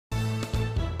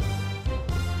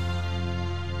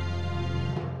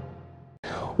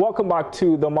Welcome back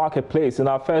to the marketplace. In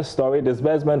our first story,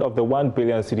 disbursement of the 1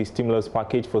 billion cedi stimulus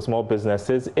package for small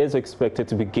businesses is expected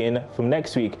to begin from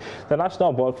next week. The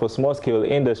National Board for Small-Scale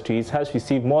Industries has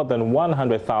received more than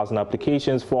 100,000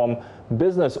 applications from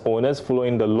business owners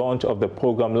following the launch of the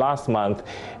program last month.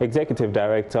 Executive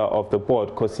Director of the board,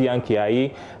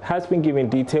 Aboagye-Wiafe, has been giving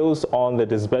details on the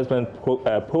disbursement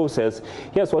process.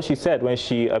 Here's what she said when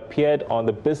she appeared on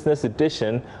the business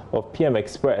edition of PM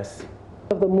Express.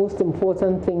 One of the most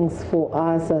important things for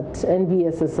us at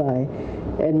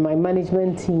NBSSI and my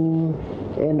management team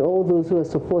and all those who are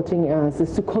supporting us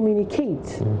is to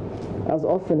communicate as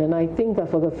often. And I think that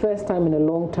for the first time in a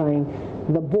long time,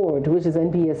 the board, which is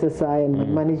NBSSI and my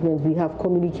management, we have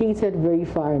communicated very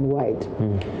far and wide.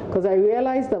 Because I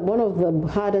realized that one of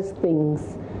the hardest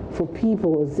things for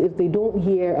people is if they don't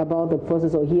hear about the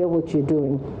process or hear what you're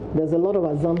doing, there's a lot of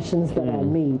assumptions that are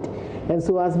made. And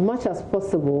so as much as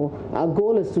possible, our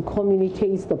goal is to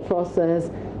communicate the process,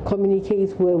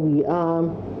 communicate where we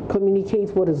are,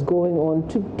 communicate what is going on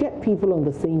to get people on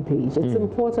the same page. It's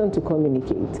important to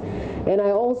communicate. And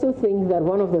I also think that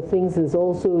one of the things is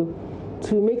also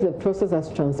to make the process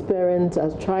as transparent,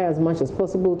 try as much as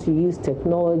possible to use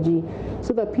technology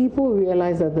so that people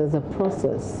realize that there's a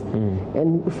process.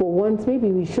 And for once,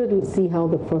 maybe we should see how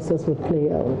the process would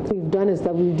play out. What we've done is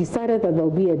that we've decided that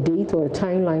there'll be a date or a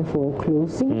timeline for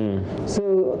closing.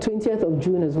 So 20th of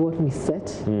June is what we set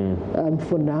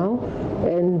for now.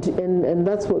 And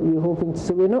that's what we're hoping to.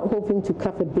 So we're not hoping to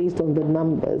cap it based on the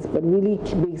numbers, but really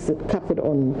cap it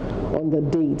on the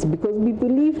dates, because we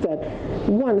believe that,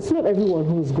 one, it's not everyone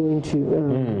who's going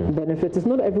to benefit. It's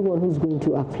not everyone who's going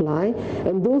to apply.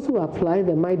 And those who apply,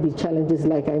 there might be challenges,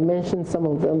 like I mentioned, some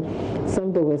of them,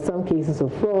 there were some cases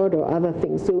of fraud or other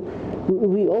things. So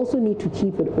we also need to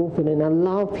keep it open and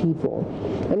allow people.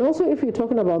 And also, if you're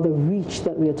talking about the reach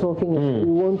that we're talking about,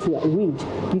 we want to reach,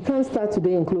 you can't start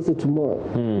today and close it tomorrow.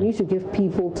 You need to give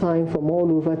people time from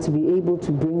all over to be able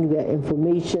to bring their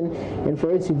information and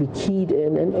for it to be keyed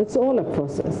in. And it's all a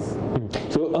process.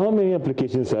 So how many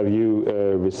applications have you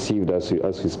received as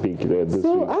we speak this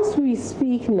week? As we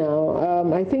speak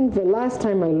now, I think the last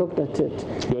time I looked at it,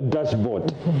 your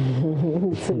dashboard,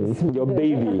 your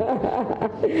baby.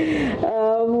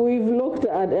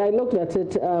 I looked at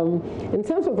it in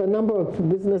terms of the number of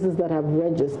businesses that have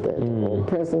registered or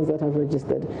persons that have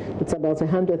registered. It's about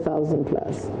 100,000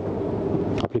 plus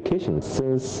applications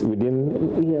since within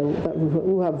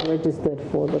who have registered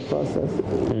for the process.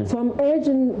 So I'm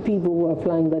urging people who are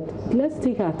applying that let's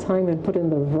take our time and put in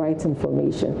the right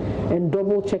information and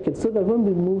double check it so that when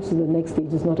we move to the next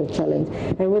stage, it's not a challenge.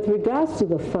 And with regards to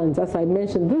the funds, as I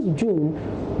mentioned, this June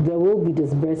there will be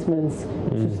disbursements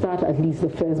to start at least the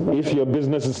first budget. If your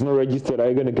business is not registered, are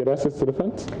you going to get access to the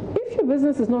funds? If your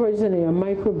business is not registered and you're a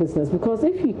micro business, because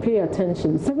if you pay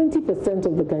attention, 70%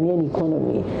 of the Ghanaian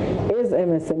economy is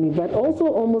MSME, but also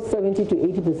almost 70 to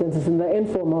 80% is in the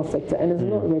informal sector and is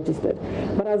not registered.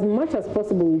 But as much as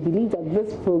possible, we believe that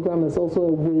this program is also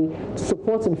a way to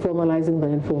support in formalizing the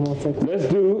informal sector. Let's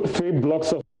do 3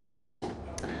 blocks of.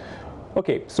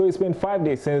 Okay, so it's been 5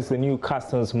 days since the new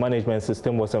customs management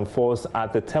system was enforced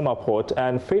at the Tema port,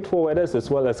 and freight forwarders as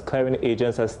well as clearing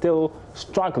agents are still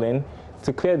struggling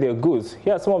to clear their goods.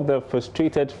 Here are some of the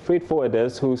frustrated freight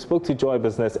forwarders who spoke to Joy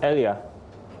Business earlier.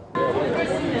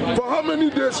 For how many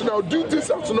days now, duties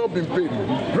have not been paid,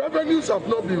 revenues have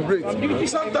not been raised.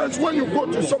 Sometimes when you go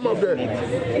to some of the,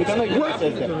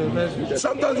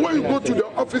 sometimes when you go to the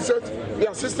offices,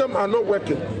 their systems are not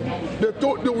working. They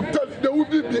will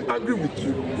be angry with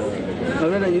you.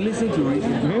 However, you listen to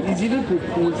reason. It's even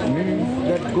proposed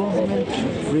that government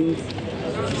should bring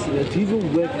to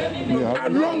even work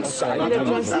alongside.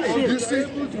 You see,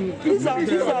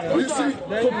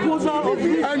 proposal of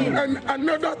and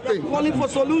another thing, calling for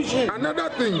solution. Another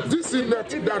thing, this is that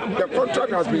the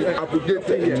contract has been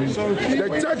abrogated.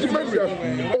 The judgment is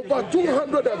over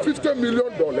 $250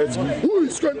 million. Who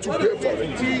is going to pay for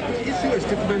it?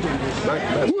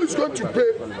 Who is going to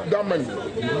pay that money?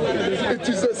 It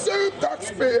is the same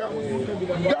taxpayer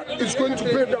that is going to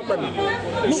pay that money.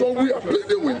 So we are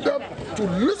pleading with them to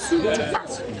listen to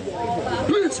us.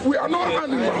 Please, we are not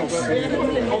animals.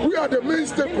 We are the main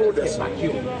stakeholders.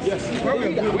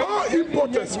 All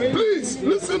importers, please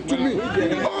listen to me.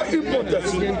 All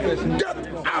importers, get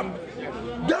up.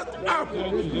 Get up.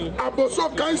 Aboso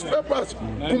Kai's papers,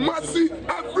 Kumasi,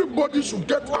 everybody should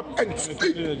get up and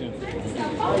speak. You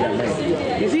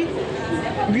see,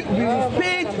 we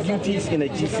paid duties in a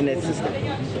GCNet system.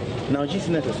 Now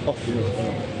GCNet is off.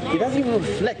 It doesn't even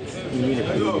reflect in unit.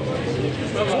 So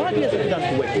how do you expect that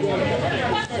to work?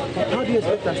 how do you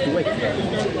expect us to work?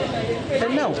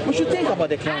 And now, we should think about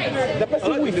the client. The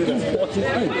person who is importing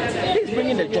in, he's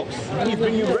bringing the jobs, he's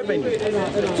bringing revenue.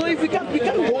 So if we can't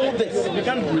hold this, we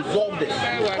can't resolve this.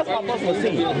 That's what boss was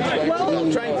saying. We're all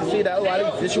not trying to say that, oh, at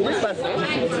least they should bring us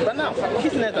defeat. But now,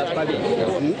 business has started.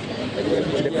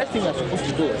 The best thing we're supposed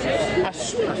to do is, as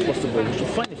soon as possible, we should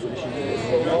find a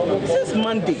solution. Since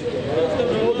Monday,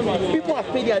 people have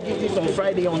paid their duties on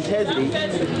Friday, on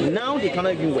Thursday. Now they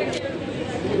cannot even work.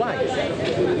 Why?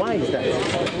 Why is that?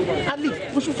 At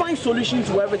least we should find solutions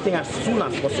to everything as soon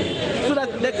as possible, so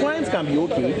that the clients can be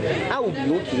okay, I will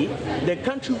be okay, the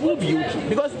country will be okay.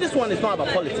 Because this one is not about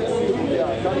politics.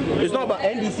 It's not about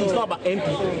NDC, it's not about MP.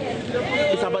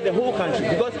 It's about the whole country.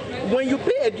 Because when you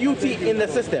pay a duty in the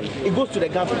system, it goes to the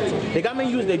government. The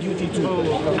government uses the duty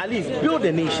to at least build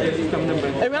the nation.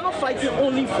 And we are not fighting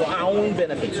only for our own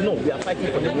benefits. No, we are fighting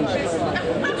for the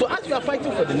nation. So as we are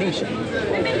fighting for the nation,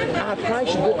 our cry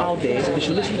should go out there, they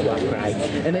should listen to our cry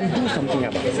and then do something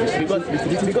about it. Because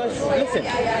listen,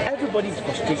 everybody's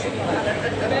frustrated.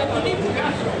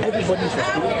 Everybody's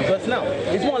frustrated. Because now,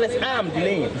 it's more or less I am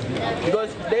delaying.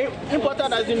 Because the importer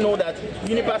doesn't know that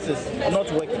Unipass is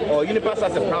not working or Unipass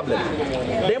has a problem.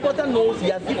 The importer knows he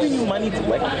has given you money to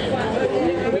work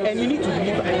and you need to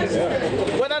deliver.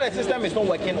 Whether the system is not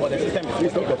working or the system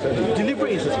is not working,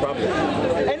 delivery is his problem.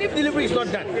 And if delivery is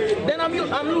not done, then I'm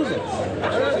losing.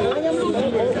 I am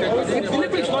losing. If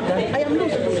delivery is not done, I am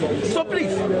losing. So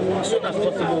please, as soon as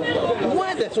possible,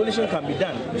 where the solution can be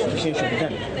done, the solution should be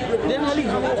done. Then at least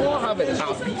we all have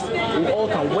our peace. We all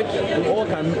can work, we all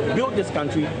can build this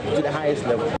country to the highest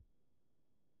level.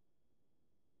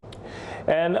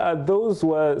 And those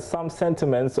were some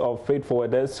sentiments of freight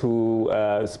forwarders who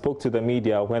spoke to the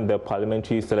media when the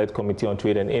Parliamentary Select Committee on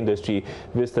Trade and Industry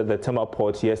visited the Tema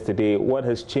Port yesterday. What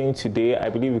has changed today? I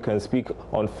believe we can speak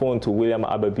on phone to William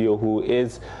Ababio, who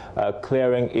is a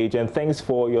clearing agent. Thanks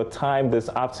for your time this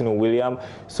afternoon, William.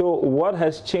 So what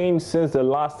has changed since the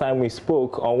last time we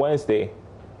spoke on Wednesday?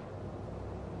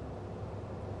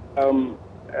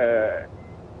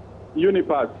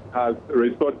 Unipass has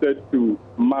resorted to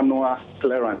manual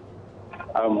clearance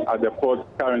at the port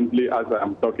currently as I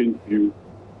am talking to you.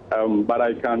 But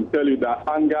I can tell you that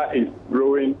anger is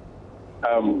growing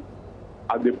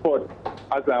at the port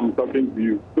as I am talking to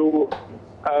you. So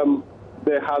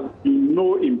there has been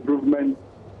no improvement.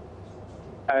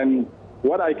 And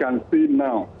what I can see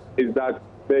now is that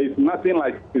there is nothing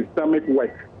like systemic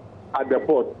work at the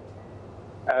port.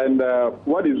 And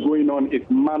what is going on is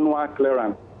manual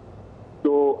clearance.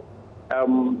 So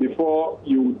before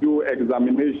you do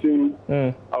examination,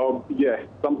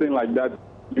 something like that,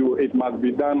 it must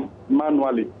be done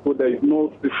manually. So there is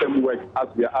no system work as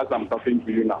I'm talking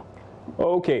to you now.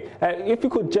 Okay. If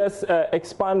you could just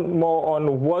expand more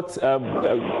on what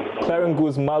clearing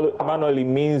goods manually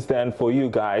means then for you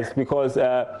guys, because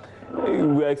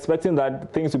we're expecting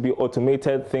that things to be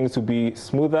automated, things to be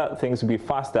smoother, things to be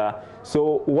faster.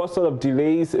 So what sort of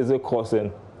delays is it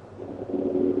causing?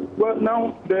 Well,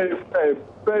 now,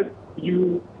 first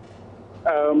you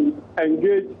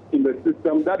engage in the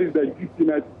system, that is the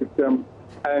GTNet system,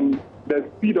 and the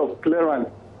speed of clearance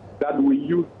that we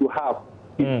used to have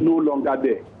is no longer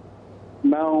there.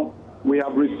 Now, we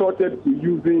have resorted to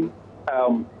using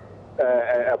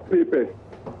papers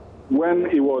when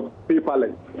it was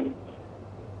paperless.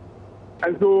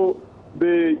 And so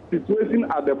the situation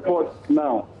at the port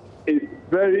now is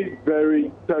very,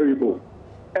 very terrible.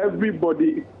 Everybody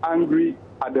is angry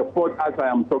at the port as I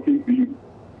am talking to you.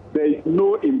 There is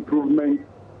no improvement.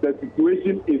 The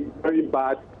situation is very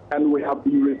bad, and we have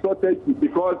been resorted to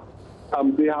because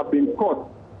they have been caught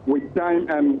with time,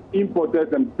 and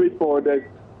importers and freight forwarders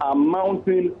are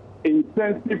mounting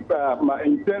intense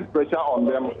pressure on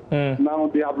them. Now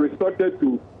they have resorted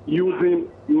to using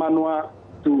manual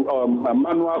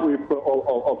way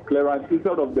of clearance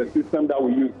instead of the system that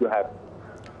we used to have.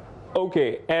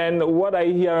 Okay, and what are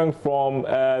you hearing from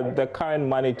the current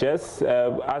managers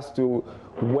as to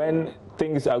when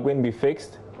things are going to be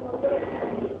fixed?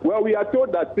 Well, we are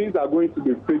told that things are going to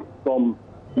be fixed from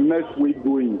next week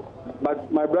going.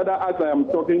 But my brother, as I am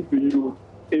talking to you,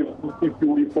 if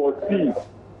we foresee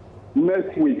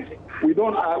next week, I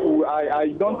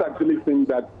don't actually think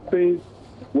that things.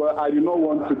 Well, I do not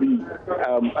want to be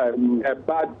I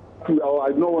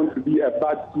don't want to be a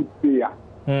bad soothsayer.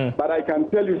 But I can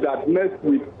tell you that next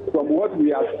week, from what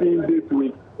we are seeing this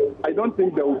week, I don't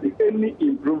think there will be any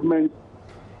improvement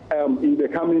in the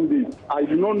coming days. I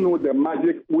do not know the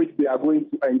magic which they are going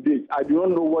to engage. I do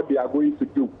not know what they are going to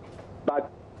do.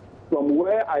 But from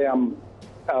where I am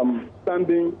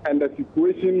standing and the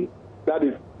situation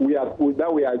that we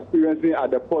are experiencing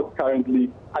at the port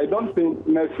currently, I don't think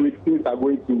next week things are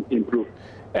going to improve.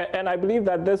 And I believe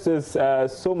that this is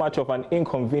so much of an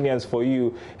inconvenience for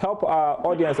you. Help our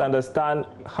audience understand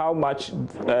how much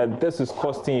this is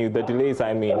costing you, the delays,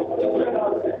 I mean.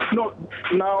 No,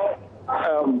 now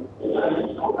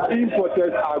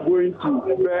importers are going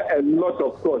to bear a lot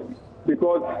of cost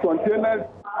because containers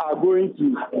are going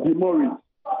to demurrage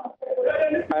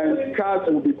and cars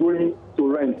will be going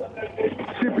to rent.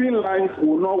 Shipping lines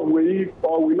will not waive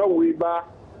or will not waiver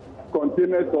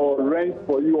containers or rent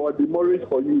for you or demurrage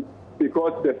for you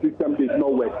because the system did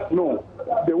not work. No,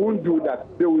 they won't do that.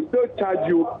 They will still charge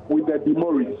you with the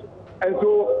demurrage. And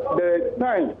so the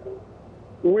time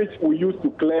which we used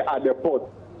to clear at the port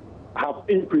have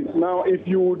increased. Now, if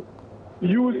you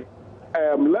use,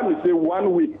 let me say,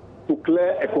 1 week to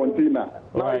clear a container,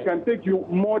 now it can take you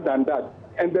more than that.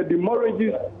 And the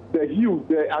demurrages,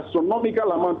 the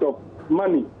astronomical amount of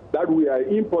money that we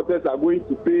importers are going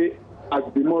to pay as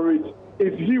demurrage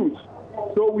is huge.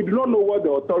 So we do not know what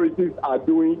the authorities are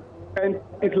doing, and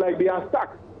it's like they are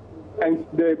stuck, and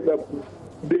they just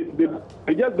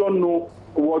don't know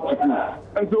what to do.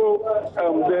 And so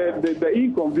the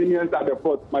inconvenience at the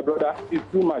port, my brother, is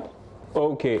too much.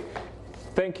 Okay.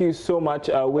 Thank you so much,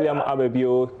 William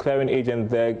Abebio, clearing agent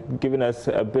there, giving us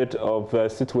a bit of a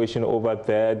situation over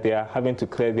there. They are having to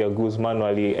clear their goods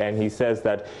manually, and he says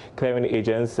that clearing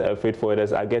agents, freight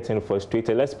forwarders, are getting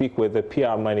frustrated. Let's speak with the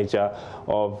PR manager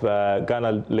of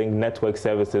Ghana Link Network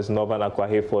Services, Norvan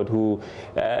Akwa-Hayford, who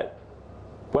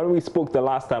when we spoke the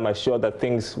last time, I assured that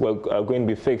things were going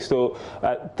to be fixed. So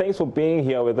thanks for being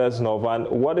here with us, Norvan.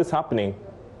 What is happening?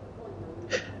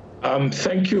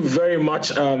 Thank you very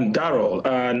much, Darrell.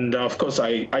 And of course,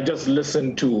 I just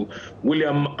listened to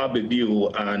William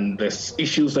Abebio and the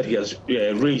issues that he has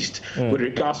raised with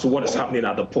regards to what is happening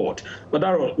at the port. But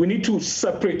Darrell, we need to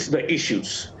separate the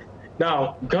issues.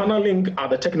 Now, Ghana Link are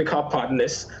the technical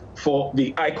partners for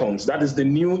the ICOMS, that is the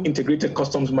new integrated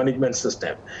customs management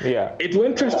system. Yeah. It will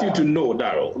interest you to know,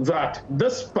 Darrell, that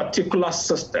this particular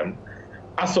system,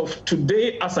 as of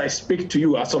today, as I speak to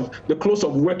you, as of the close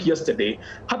of work yesterday,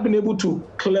 had been able to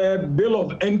clear bill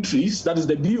of entries, that is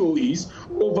the BOEs,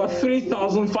 over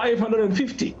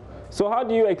 3,550. So how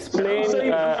do you explain?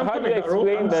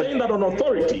 I'm saying that on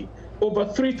authority, over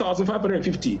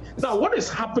 3,550. Now, what is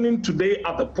happening today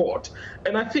at the port?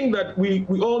 And I think that we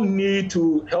all need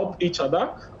to help each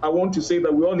other. I want to say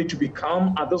that we all need to be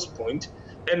calm at this point.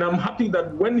 And I'm happy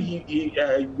that when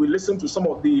we listened to some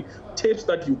of the tapes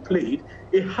that you played,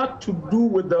 it had to do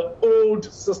with the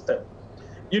old system.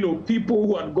 You know, people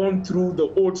who had gone through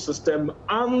the old system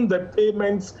and the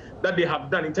payments that they have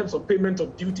done in terms of payment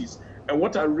of duties and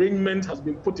what arrangement has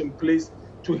been put in place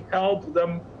to help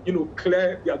them, you know,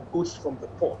 clear their goods from the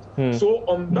port. So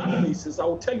on that basis, I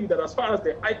will tell you that as far as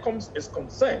the ICOMS is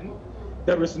concerned,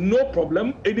 there is no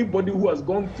problem. Anybody who has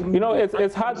gone through... You know,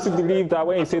 it's hard to believe that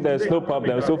when you say there's no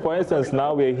problem. So, for instance,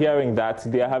 now we're hearing that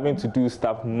they are having to do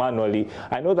stuff manually.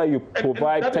 I know that you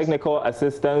provide technical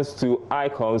assistance to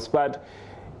ICOMS, but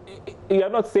you're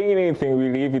not saying anything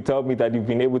really if you tell me that you've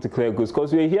been able to clear goods.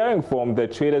 Because we're hearing from the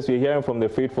traders, we're hearing from the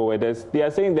freight forwarders, they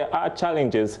are saying there are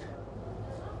challenges.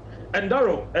 And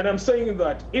Darrell, and I'm saying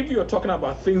that if you're talking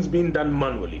about things being done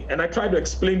manually, and I try to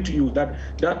explain to you that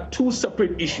there are two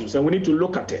separate issues and we need to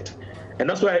look at it. And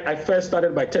that's why I first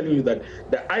started by telling you that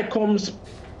the ICOMS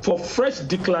for fresh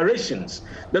declarations,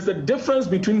 there's a difference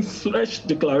between fresh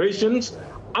declarations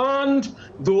and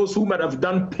those who might have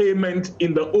done payment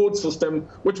in the old system,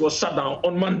 which was shut down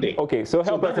on Monday. Okay, so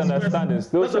help us understand this.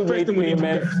 Those who made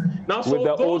payment with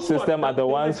the old system are the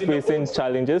ones facing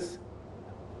challenges?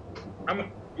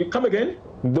 You come again?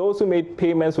 Those who made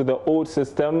payments with the old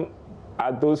system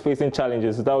are those facing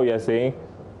challenges. Is that what you're saying?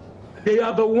 They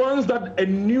are the ones that a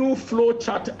new flow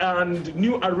chart and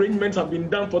new arrangements have been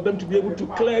done for them to be able to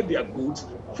clear their goods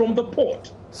from the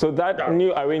port. So that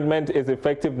new arrangement is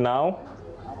effective now?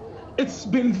 It's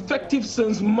been effective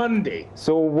since Monday.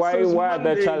 So why are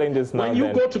there challenges now? When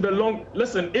you go to the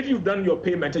listen, if you've done your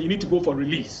payment and you need to go for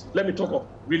release, let me talk of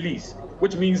release,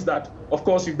 which means that, of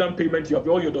course, you've done payment, you have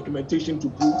all your documentation to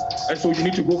prove, and so you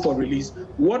need to go for release.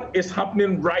 What is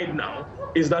happening right now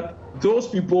is that those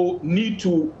people need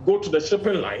to go to the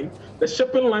shipping line. The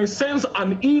shipping line sends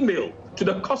an email to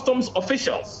the customs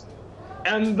officials,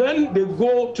 and then they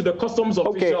go to the customs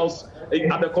officials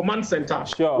at the command center,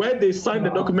 where they sign the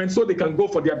document so they can go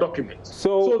for their documents.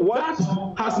 So that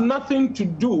has nothing to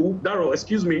do, Darrell,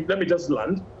 excuse me, let me just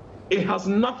land. It has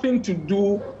nothing to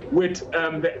do with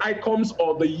the ICOMS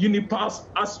or the Unipass,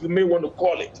 as you may want to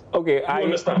call it. Okay, I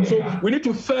understand. So we need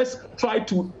to first try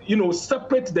to,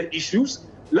 separate the issues.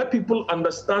 let people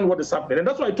understand what is happening. And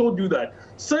that's why I told you that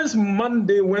since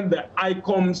Monday, when the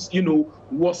ICOMS,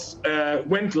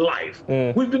 went live,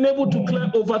 we've been able to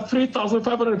clear over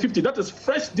 3,550. That is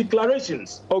fresh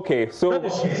declarations. Okay, so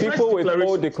people with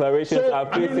old declarations are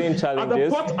facing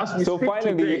challenges. So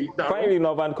finally,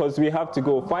 Novan, because we have to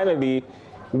go. Finally,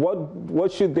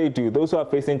 what should they do? Those who are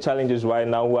facing challenges right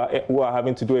now, who are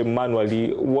having to do it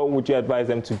manually, what would you advise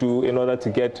them to do in order to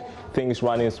get things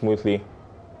running smoothly?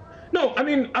 No, I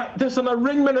mean, there's an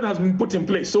arrangement that has been put in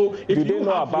place. So if you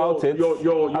know about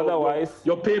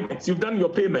your payments, you've done your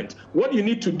payment. What you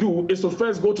need to do is to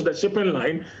first go to the shipping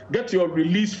line, get your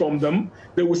release from them.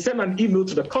 They will send an email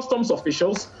to the customs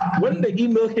officials. When the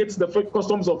email hits the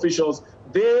customs officials,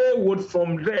 they would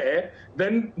from there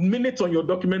then minute on your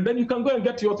document. Then you can go and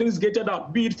get your things gated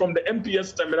out, be it from the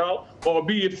MPS terminal or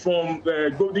be it from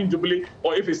Golden Jubilee,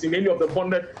 or if it's in any of the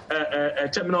bonded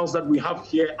terminals that we have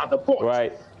here at the port.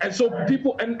 Right. And so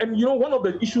people, and one of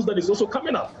the issues that is also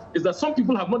coming up is that some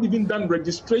people have not even done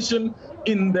registration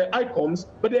in the ICOMS,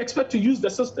 but they expect to use the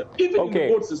system. Even in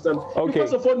the old system, you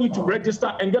first of all need to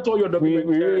register and get all your documents,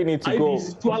 we really need to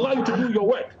IDs, to allow you to do your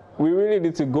work. We really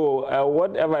need to go.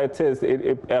 Whatever it is,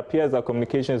 it appears that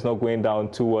communication is not going down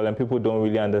too well and people don't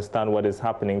really understand what is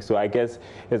happening. So I guess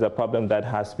it's a problem that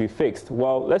has to be fixed.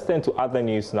 Well, let's turn to other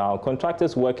news now.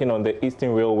 Contractors working on the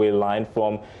Eastern Railway line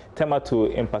from Tema to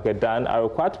Mpakedan are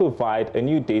required to provide a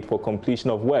new date for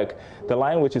completion of work. The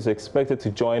line, which is expected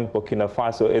to join Burkina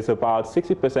Faso, is about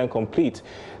 60% complete.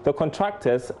 The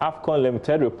contractors, AFCON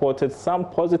Limited, reported some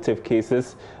positive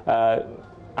cases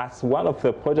as one of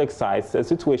the project sites, a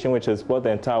situation which has brought the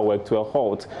entire work to a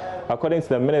halt. According to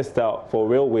the Minister for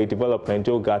Railway Development,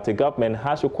 JoyNews, the government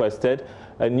has requested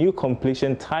a new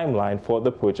completion timeline for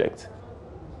the project.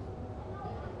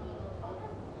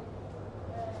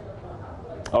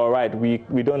 All right,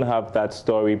 we don't have that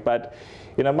story, but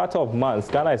in a matter of months,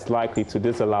 Ghana is likely to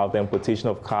disallow the importation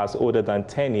of cars older than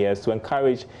 10 years to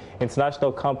encourage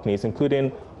international companies,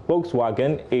 including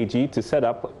Volkswagen AG, to set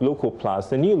up local plants.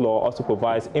 The new law also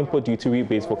provides import duty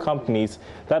rebates for companies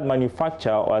that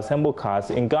manufacture or assemble cars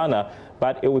in Ghana,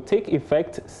 but it will take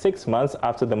effect 6 months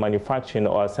after the manufacturing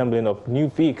or assembling of new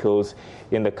vehicles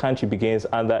in the country begins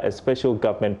under a special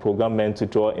government program meant to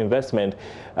draw investment.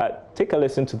 Take a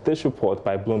listen to this report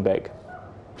by Bloomberg.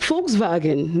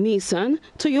 Volkswagen, Nissan,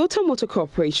 Toyota Motor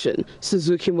Corporation,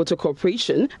 Suzuki Motor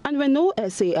Corporation, and Renault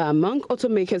SA are among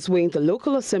automakers weighing the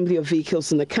local assembly of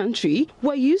vehicles in the country,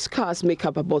 where used cars make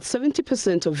up about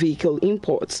 70% of vehicle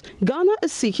imports. Ghana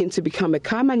is seeking to become a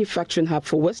car manufacturing hub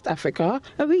for West Africa,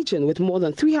 a region with more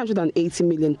than 380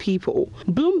 million people.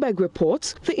 Bloomberg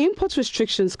reports the import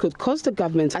restrictions could cost the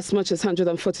government as much as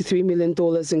 $143 million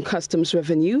in customs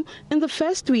revenue in the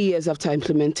first 3 years after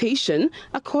implementation,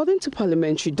 according to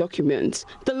parliamentary documents.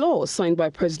 The law, signed by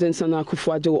President Nana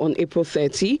Akufo-Addo on April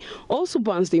 30, also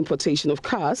bans the importation of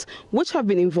cars which have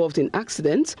been involved in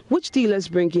accidents, which dealers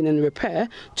bring in and repair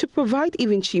to provide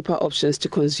even cheaper options to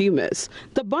consumers.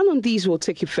 The ban on these will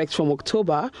take effect from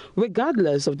October,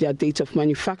 regardless of their date of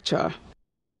manufacture.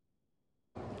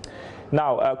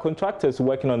 Now, contractors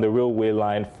working on the railway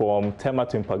line from Tema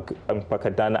to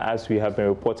Mpakedan, as we have been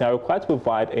reporting, are required to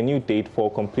provide a new date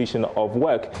for completion of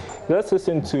work. Let's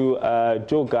listen to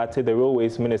Joe Garte, the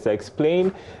Railways Minister,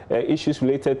 explain issues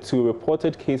related to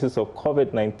reported cases of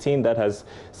COVID-19 that has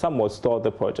somewhat stalled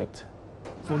the project.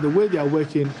 From the way they are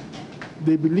working,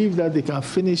 they believe that they can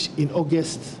finish in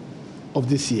August of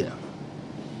this year.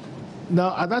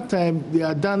 Now, at that time, they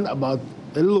had done about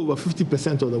a little over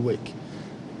 50% of the work.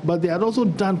 But they had also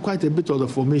done quite a bit of the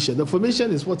formation. The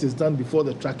formation is what is done before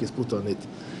the track is put on it.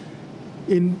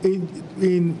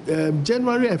 In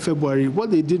January and February,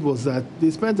 what they did was that they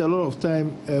spent a lot of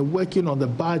time working on the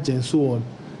barge and so on.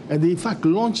 And they, in fact,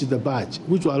 launched the barge,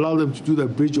 which will allow them to do the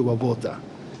bridge over Volta.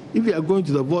 If you are going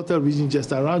to the Volta region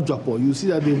just around Dwapo, you see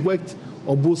that they worked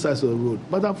on both sides of the road.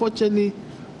 But unfortunately,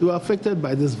 they were affected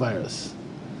by this virus.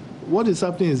 What is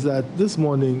happening is that this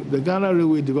morning, the Ghana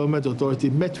Railway Development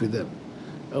Authority met with them.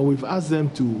 And we've asked them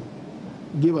to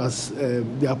give us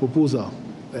their proposal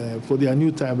for their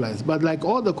new timelines. But like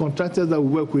all the contractors that we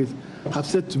work with have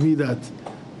said to me that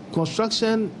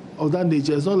construction of that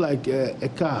nature is not like a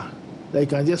car that you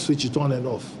can just switch it on and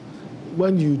off.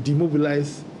 When you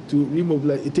demobilize to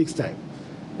remobilize, it takes time.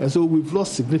 And so we've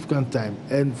lost significant time.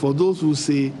 And for those who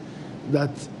say that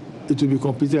it will be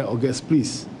completed in August,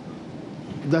 please,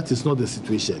 that is not the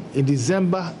situation. In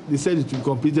December, they said it will be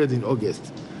completed in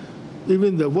August.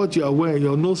 Even what you are wearing,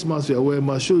 your nose mask you are wearing,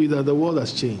 must show you that the world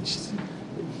has changed.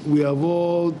 We have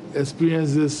all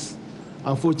experienced this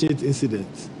unfortunate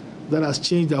incident that has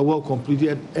changed our world completely.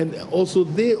 And also,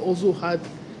 they also had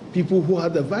people who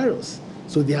had the virus,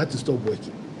 so they had to stop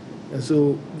working. And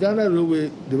so Ghana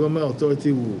Railway Development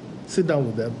Authority will sit down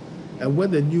with them, and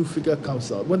when the new figure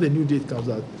comes out, when the new date comes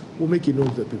out, we'll make it known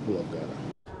to the people of Ghana.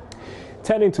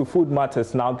 Turning to food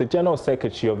matters now, the General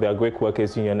Secretary of the Agric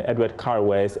Workers Union, Edward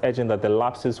Carway, is urging that the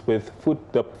lapses with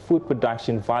the food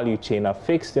production value chain are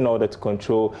fixed in order to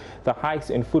control the hikes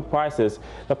in food prices.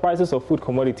 The prices of food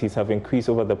commodities have increased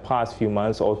over the past few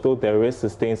months, although there is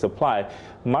sustained supply.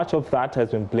 Much of that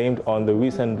has been blamed on the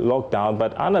recent lockdown,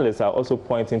 but analysts are also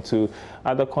pointing to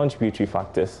other contributory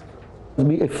factors. There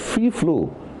will be a free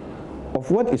flow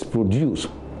of what is produced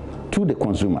to the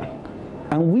consumer.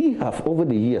 And we have, over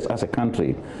the years as a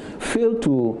country, failed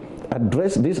to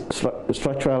address these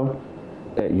structural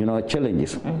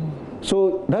challenges.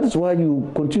 So that is why you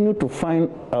continue to find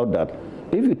out that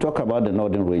if you talk about the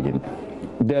northern region,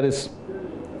 there is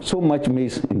so much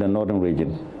maize in the northern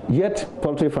region, yet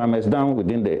poultry farmers down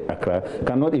within the Accra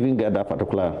cannot even get that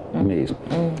particular maize.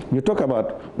 You talk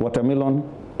about watermelon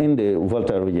in the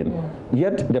Volta region,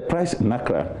 yet the price in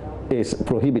Accra is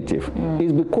prohibitive.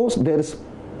 It's because there's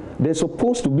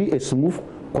supposed to be a smooth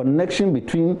connection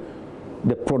between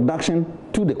the production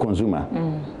to the consumer.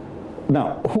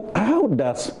 Now, how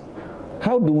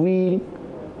do we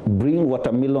bring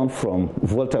watermelon from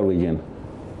Volta region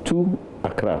to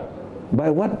Accra? By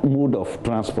what mode of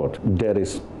transport? There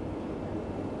is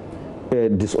a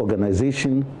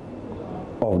disorganization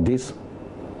of these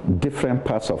different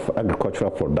parts of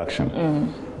agricultural production.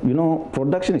 You know,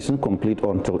 production is incomplete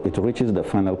until it reaches the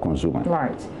final consumer.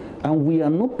 Right. And we are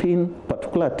not paying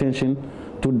particular attention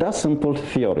to that simple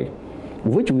theory,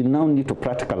 which we now need to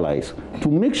practicalize to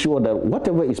make sure that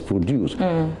whatever is produced,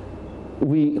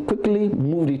 we quickly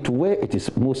move it to where it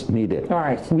is most needed.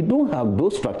 Right. We don't have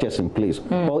those structures in place,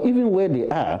 or even where they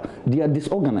are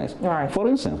disorganized. Right. For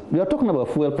instance, we are talking about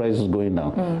fuel prices going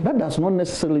down. That does not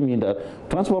necessarily mean that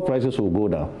transport prices will go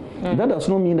down. That does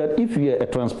not mean that if you are a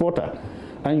transporter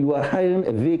and you are hiring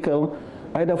a vehicle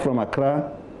either from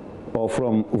Accra or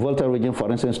from Volta region, for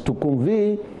instance, to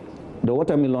convey the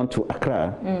watermelon to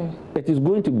Accra, it is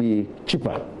going to be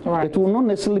cheaper. Right. It will not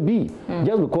necessarily be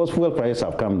just because fuel prices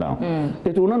have come down.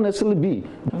 It will not necessarily be.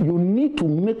 You need to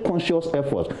make conscious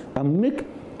efforts and make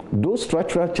those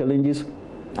structural challenges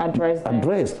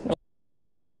addressed.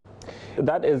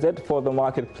 That is it for the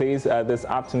marketplace this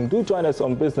afternoon. Do join us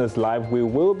on Business Live. We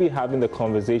will be having the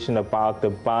conversation about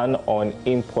the ban on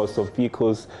imports of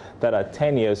vehicles that are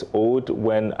 10 years old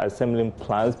when assembling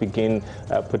plants begin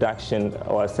production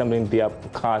or assembling their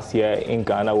cars here in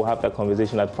Ghana. We'll have that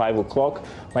conversation at 5 o'clock.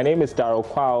 My name is Darryl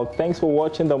Kwao. Thanks for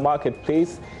watching the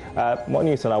marketplace. More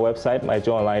news on our website,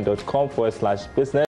 myjoyonline.com/business.